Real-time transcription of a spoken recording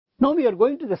Now we are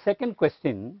going to the second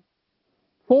question.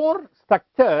 4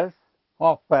 structures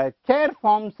of chair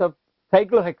forms of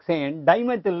cyclohexane,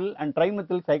 dimethyl and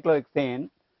trimethyl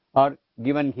cyclohexane are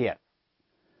given here.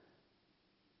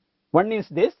 One is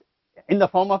this in the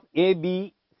form of A,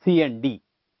 B, C and D.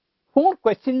 4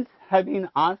 questions have been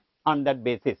asked on that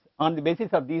basis. On the basis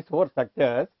of these 4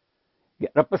 structures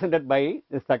represented by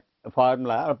the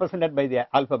formula, represented by the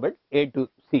alphabet A to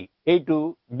C, A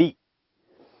to D.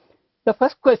 The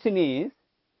first question is,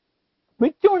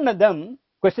 which one of them,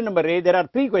 question number A, there are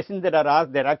 3 questions that are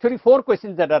asked there, actually 4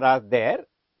 questions that are asked there.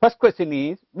 First question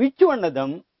is, which one of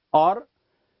them are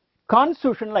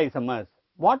constitutional isomers?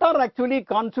 What are actually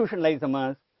constitutional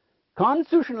isomers?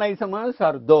 Constitutional isomers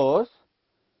are those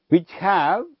which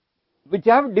have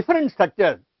different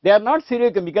structures. They are not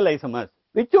stereochemical isomers.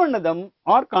 Which one of them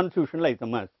are constitutional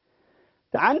isomers?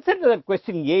 The answer to that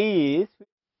question A is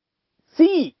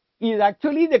C is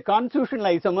actually the constitutional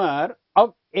isomer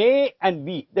of A and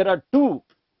B. There are 2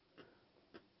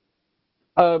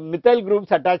 methyl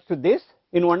groups attached to this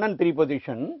in 1 and 3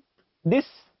 position. This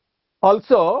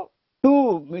also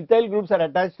 2 methyl groups are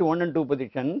attached to 1 and 2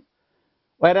 positions,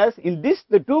 whereas in this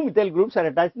the 2 methyl groups are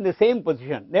attached in the same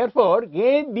position. Therefore,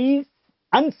 A, B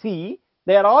and C,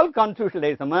 they are all constitutional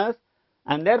isomers,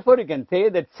 and therefore you can say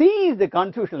that C is the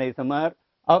constitutional isomer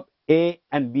of A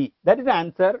and B. That is the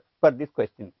answer for this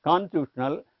question.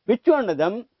 Constitutional, which one of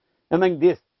them among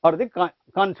this are the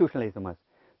constitutional isomers?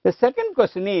 The second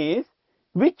question is,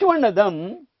 which one of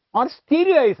them are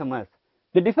stereoisomers?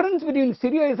 The difference between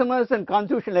stereoisomers and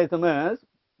constitutional isomers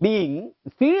being,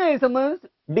 stereoisomers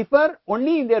differ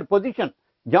only in their position,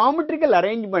 geometrical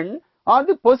arrangement or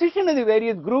the position of the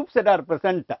various groups that are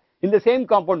present in the same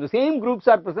compound. The same groups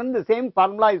are present, the same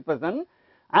formula is present,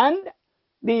 and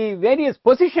the various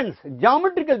positions,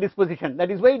 geometrical disposition, that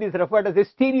is why it is referred as a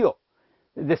stereo.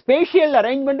 The spatial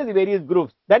arrangement of the various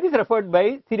groups, that is referred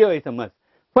by stereoisomers.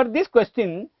 For this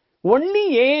question,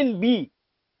 only A and B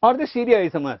are the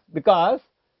stereoisomers because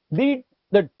the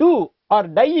 2 are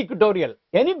di-equatorial.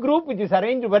 Any group which is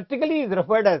arranged vertically is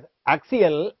referred as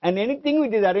axial, and anything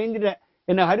which is arranged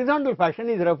in a horizontal fashion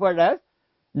is referred as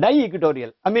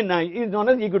di-equatorial. Is known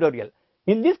as equatorial.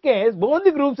 In this case, both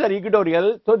the groups are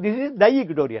equatorial, so this is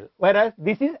di-equatorial, whereas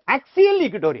this is axial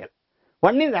equatorial.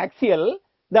 One is axial,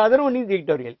 the other one is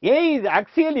equatorial. A is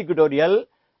axial equatorial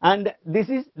and this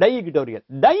is di-equatorial.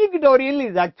 Di-equatorial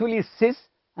is actually cis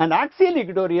and axial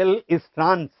equatorial is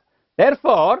trans.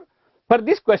 Therefore, for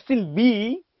this question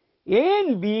B, A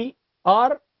and B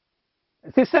are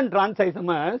cis and trans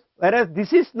isomers, whereas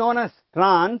this is known as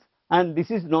trans and this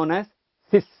is known as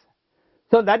cis.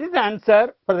 So that is the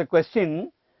answer for the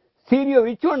question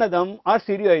which one of them are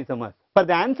stereoisomers. For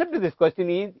the answer to this question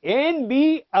is A and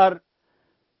B are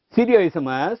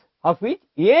stereoisomers, of which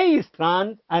A is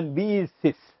trans and B is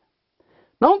cis.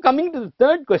 Now coming to the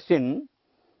third question,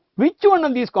 which one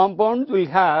of these compounds will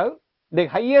have the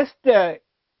highest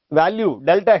value,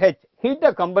 delta H, heat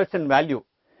of combustion value?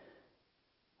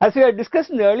 As we had discussed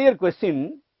in the earlier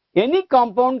question, any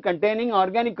compound containing,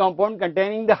 organic compound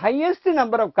containing the highest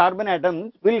number of carbon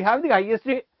atoms will have the highest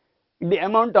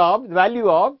amount of value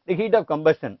of the heat of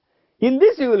combustion. In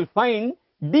this you will find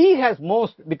D has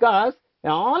most, because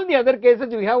in all the other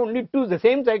cases we have only 2, the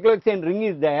same cyclohexane ring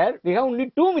is there, we have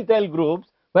only 2 methyl groups,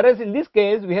 whereas in this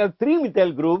case we have 3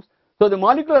 methyl groups, so the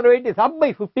molecular weight is up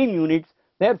by 15 units,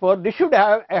 therefore this should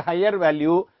have a higher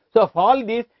value. So of all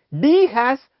these, D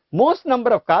has most number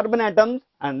of carbon atoms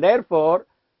and therefore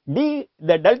D,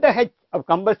 the delta H of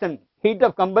combustion, heat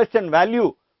of combustion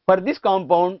value for this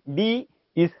compound D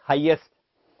is highest.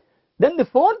 Then the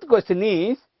fourth question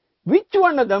is, which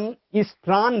one of them is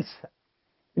trans?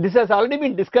 This has already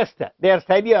been discussed. They are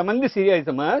among the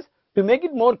stereoisomers. To make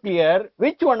it more clear,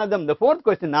 which one of them, the fourth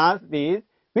question asked is,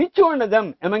 which one of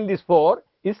them among these 4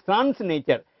 is trans in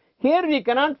nature? Here we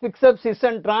cannot fix up cis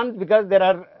and trans because there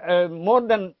are more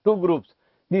than 2 groups.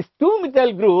 These 2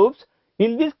 methyl groups,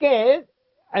 in this case,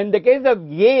 in the case of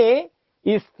A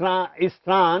is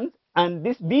trans and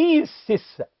this B is cis.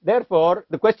 Therefore,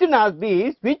 the question asked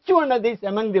is, which one of these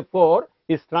among the 4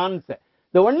 is trans?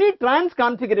 The only trans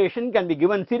configuration can be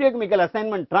given, stereochemical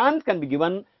assignment trans can be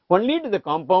given only to the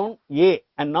compound A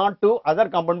and not to other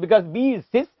compound, because B is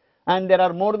cis and there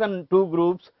are more than 2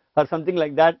 groups or something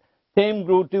like that, same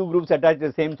group, 2 groups attached to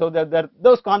the same, so that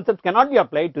those concepts cannot be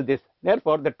applied to this.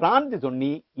 Therefore, the trans is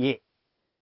only A.